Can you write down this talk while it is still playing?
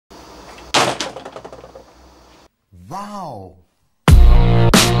Wow!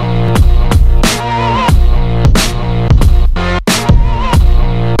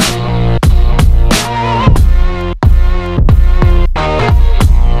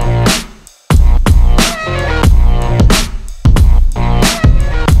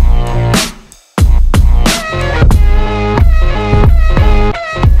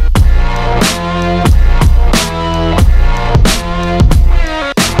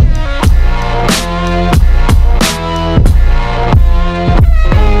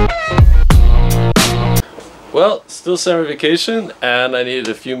 Well, still summer vacation, and I needed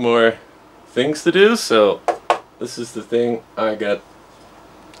a few more things to do, so this is the thing I got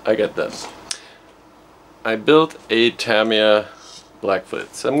done. I built a Tamiya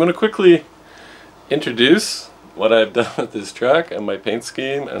BLACKFOOT. So I'm going to quickly introduce what I've done with this truck and my paint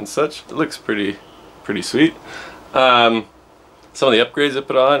scheme and such. It looks pretty sweet. Some of the upgrades I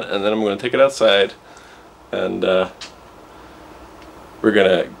put on, and then I'm going to take it outside and we're going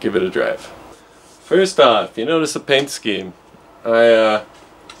to give it a drive. First off, you notice the paint scheme.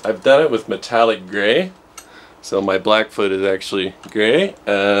 I've done it with metallic gray. So my BLACKFOOT is actually gray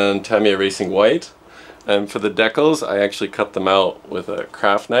and Tamiya Racing white. And for the decals, I actually cut them out with a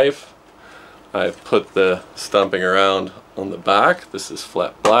craft knife. I've put the stomping around on the back. This is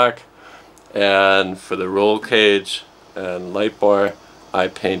flat black. And for the roll cage and light bar, I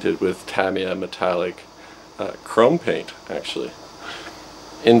painted with Tamiya metallic chrome paint, actually.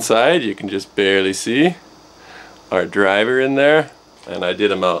 Inside, you can just barely see our driver in there, and I did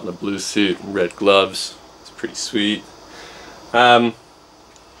him out in a blue suit and red gloves. It's pretty sweet. Painted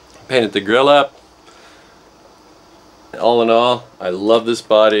the grill up. All in all, I love this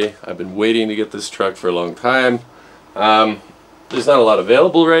body. I've been waiting to get this truck for a long time. There's not a lot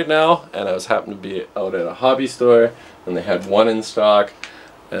available right now, and I was happened to be out at a hobby store and they had one in stock,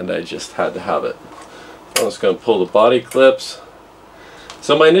 and I just had to have it. I'm just going to pull the body clips.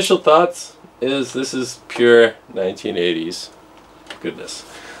 So my initial thoughts is this is pure 1980s goodness.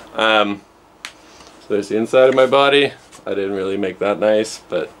 So there's the inside of my body. I didn't really make that nice,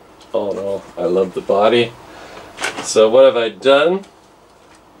 but all in all, I love the body. So what have I done?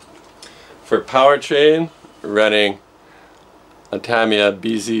 For powertrain, running a Tamiya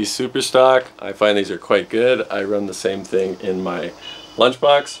BZ Superstock. I find these are quite good. I run the same thing in my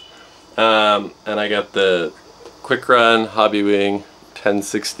lunchbox. And I got the Quick Run Hobby Wing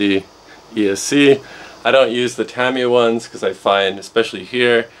 1060 ESC. I don't use the Tamiya ones because I find, especially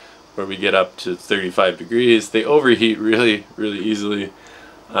here where we get up to 35 degrees, they overheat really easily,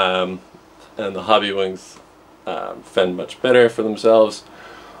 and the Hobby Wings fend much better for themselves.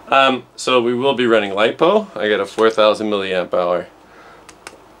 So we will be running LiPo. I got a 4000 milliamp hour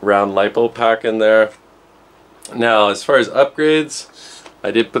round LiPo pack in there. Now as far as upgrades, I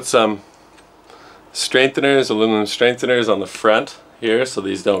did put some strengtheners, aluminum strengtheners on the front here so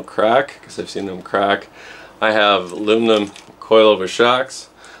these don't crack, because I've seen them crack. I have aluminum coilover shocks.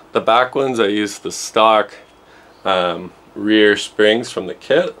 The back ones I use the stock rear springs from the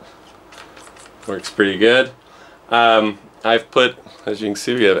kit. Works pretty good. I've put, as you can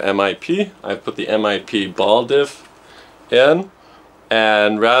see, we have MIP. I've put the MIP ball diff in,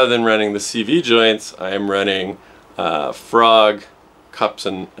 and rather than running the CV joints, I am running frog cups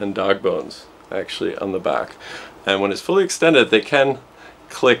and dog bones actually on the back. And when it's fully extended, they can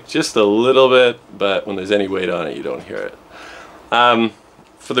click just a little bit, but when there's any weight on it, you don't hear it.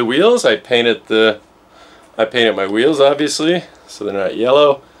 For the wheels, I painted my wheels, obviously, so they're not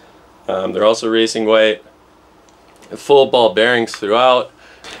yellow. They're also racing white. Full ball bearings throughout,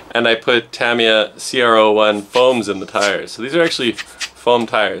 and I put Tamiya CR01 foams in the tires. So these are actually foam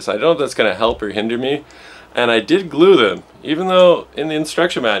tires. I don't know if that's going to help or hinder me, and I did glue them, even though in the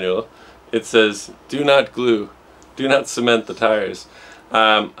instruction manual it says do not glue, do not cement the tires.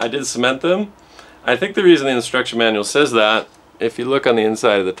 I did cement them. I think the reason the instruction manual says that, if you look on the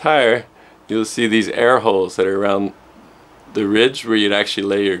inside of the tire, you'll see these air holes that are around the ridge where you'd actually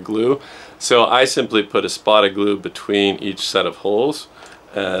lay your glue. So I simply put a spot of glue between each set of holes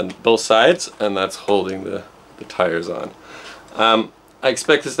and both sides, and that's holding the tires on. I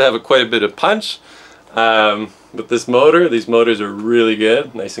expect this to have quite a bit of punch with this motor. These motors are really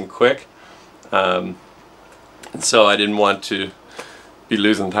good, nice and quick. And so I didn't want to be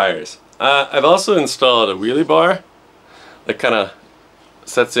losing tires. I've also installed a wheelie bar that kind of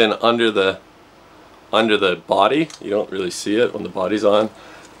sets in under the body. You don't really see it when the body's on.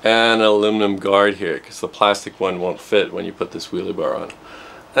 And an aluminum guard here, because the plastic one won't fit when you put this wheelie bar on.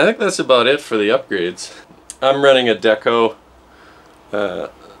 I think that's about it for the upgrades. I'm running a Deco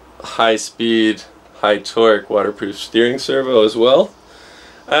high speed, high torque waterproof steering servo as well.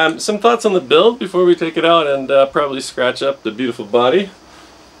 Some thoughts on the build before we take it out and probably scratch up the beautiful body.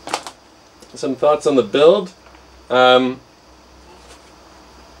 Some thoughts on the build.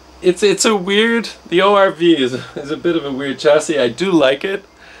 It's a weird, the ORV is a bit of a weird chassis. I do like it.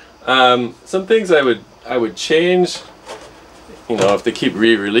 Some things I would change, you know, if they keep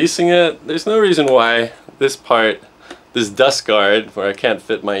re-releasing it. There's no reason why this part, this dust guard, where I can't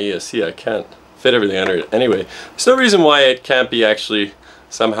fit my ESC, I can't fit everything under it anyway. There's no reason why it can't be actually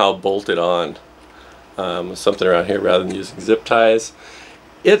somehow bolted on. Something around here rather than using zip ties.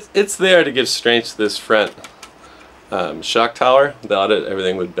 It's there to give strength to this front shock tower. Without it,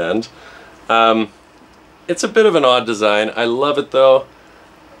 everything would bend. It's a bit of an odd design. I love it though.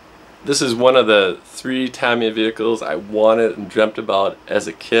 This is one of the 3 Tamiya vehicles I wanted and dreamt about as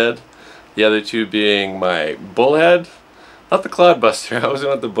a kid. The other 2 being my bullhead, not the Cloudbuster. I always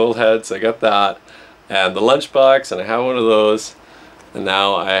want the bullhead, so I got that, and the lunchbox, and I have one of those, and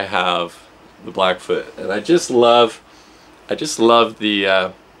now I have the Blackfoot, and I just love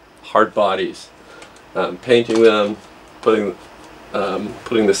the hard bodies. Painting them, putting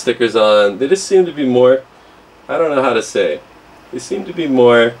the stickers on. They just seem to be more, I don't know how to say, they seem to be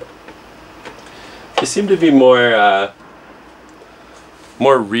more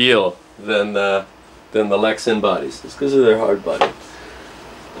more real than the Lexan bodies, just because of their hard body.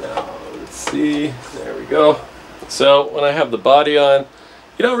 Now let's see, there we go. So when I have the body on,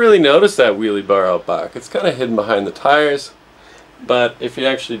 you don't really notice that wheelie bar out back. It's kind of hidden behind the tires, but if you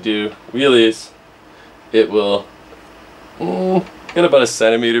actually do wheelies, it will get about a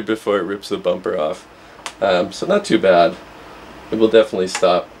centimeter before it rips the bumper off. So not too bad. It will definitely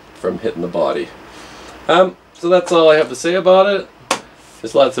stop from hitting the body. So that's all I have to say about it.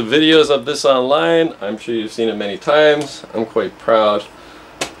 There's lots of videos of this online. I'm sure you've seen it many times. I'm quite proud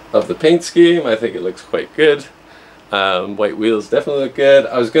of the paint scheme. I think it looks quite good. White wheels definitely look good.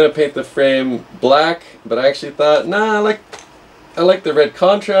 I was going to paint the frame black, but I actually thought, nah, I like the red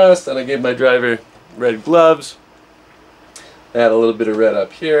contrast, and I gave my driver red gloves. Add a little bit of red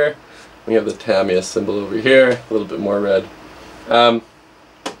up here. We have the Tamiya symbol over here, a little bit more red. So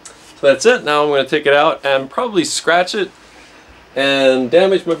that's it. Now I'm going to take it out and probably scratch it and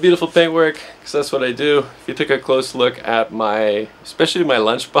damage my beautiful paintwork, because that's what I do. If you took a close look at especially my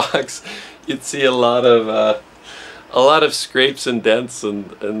lunchbox, you'd see a lot of scrapes and dents,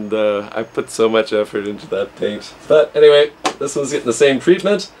 and I put so much effort into that paint. But anyway, this one's getting the same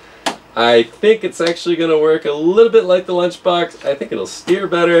treatment. I think it's actually going to work a little bit like the lunchbox. I think it'll steer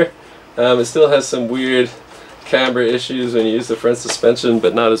better. It still has some weird camber issues when you use the front suspension,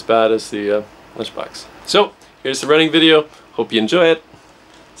 but not as bad as the lunchbox. So here's the running video. Hope you enjoy it.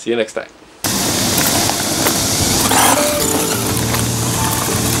 See you next time.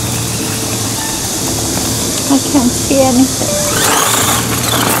 I can't see anything.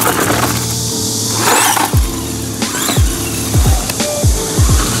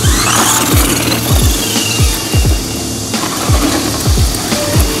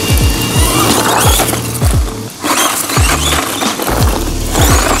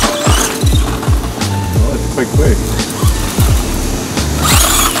 Quick.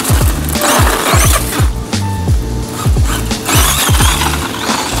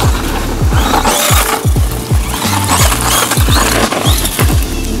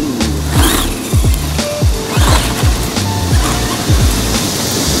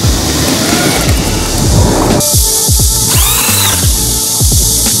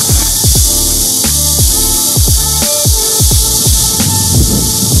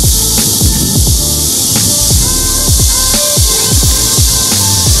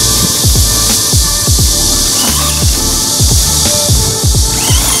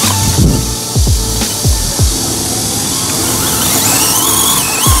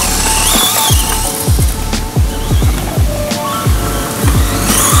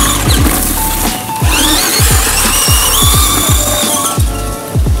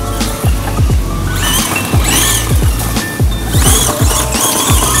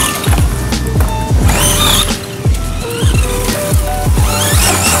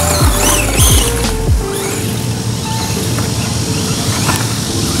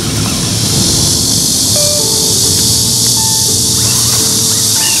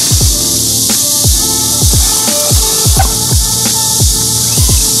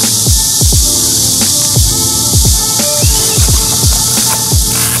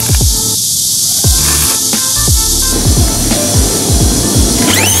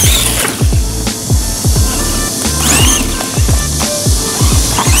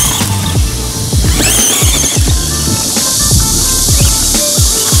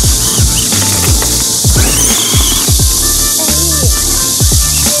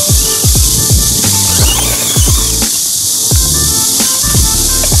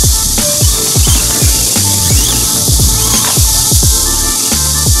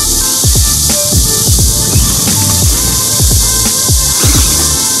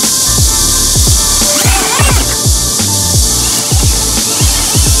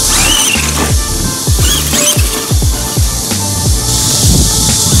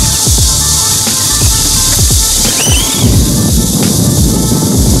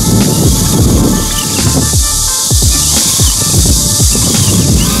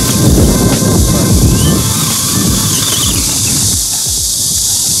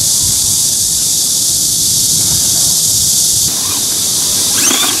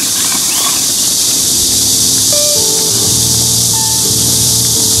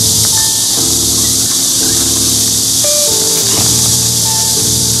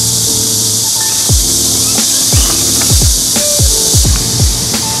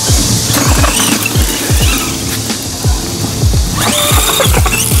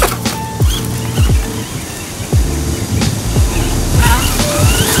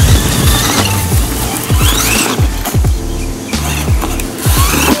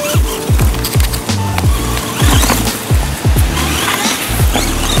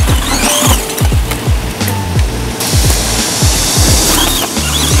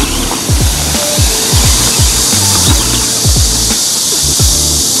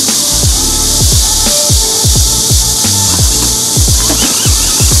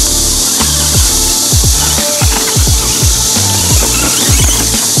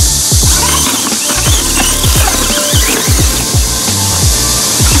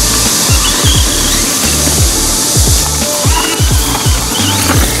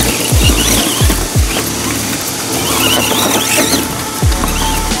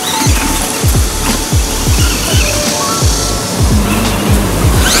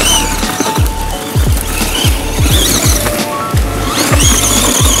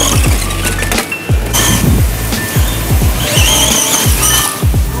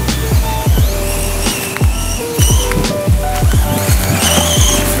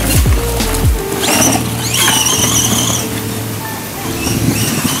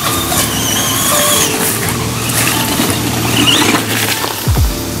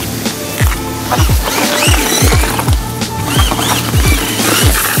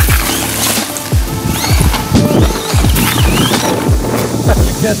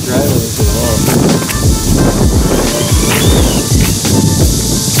 can't drive it at all.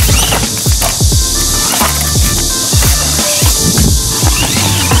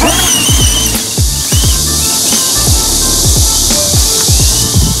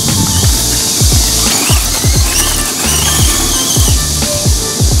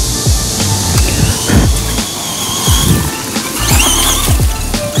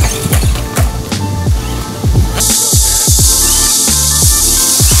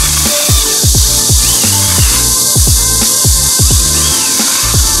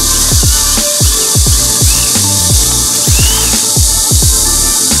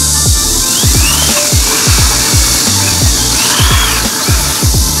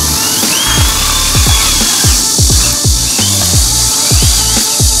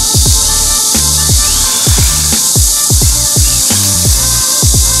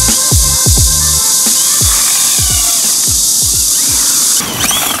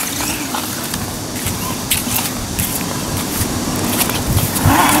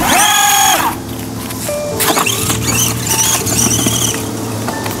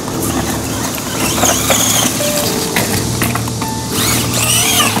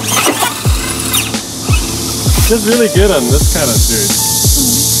 It's really good on this kind of dirt.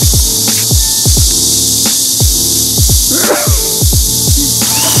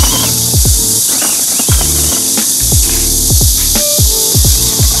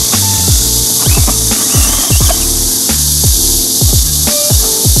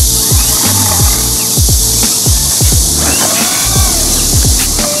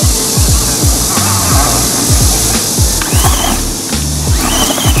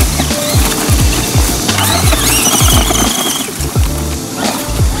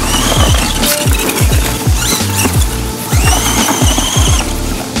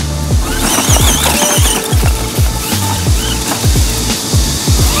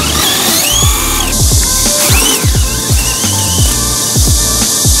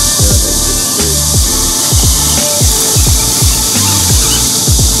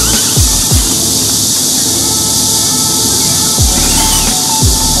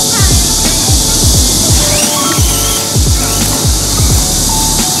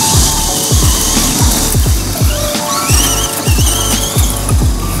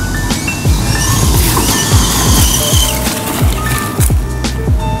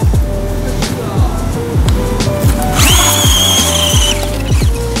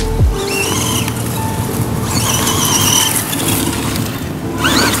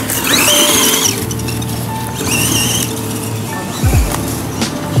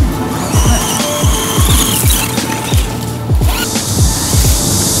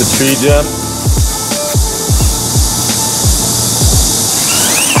 Tree jump.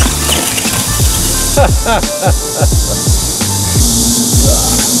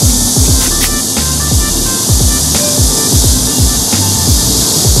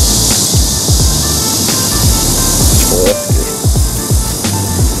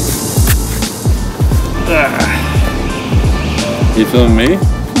 You filming me?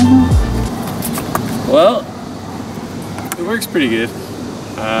 Mm-hmm. Well, it works pretty good.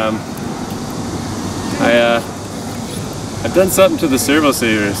 I've done something to the servo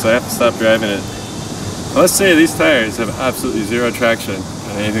saver, so I have to stop driving it. I must say these tires have absolutely zero traction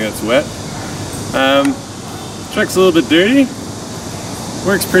on anything that's wet. Truck's a little bit dirty.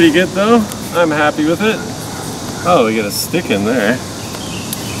 Works pretty good though. I'm happy with it. Oh, we got a stick in there.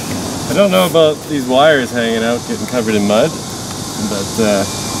 I don't know about these wires hanging out getting covered in mud, but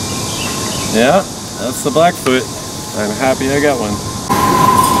yeah, that's the Blackfoot. I'm happy I got one.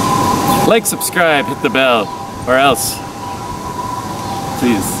 Like, subscribe, hit the bell, or else,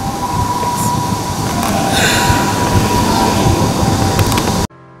 please.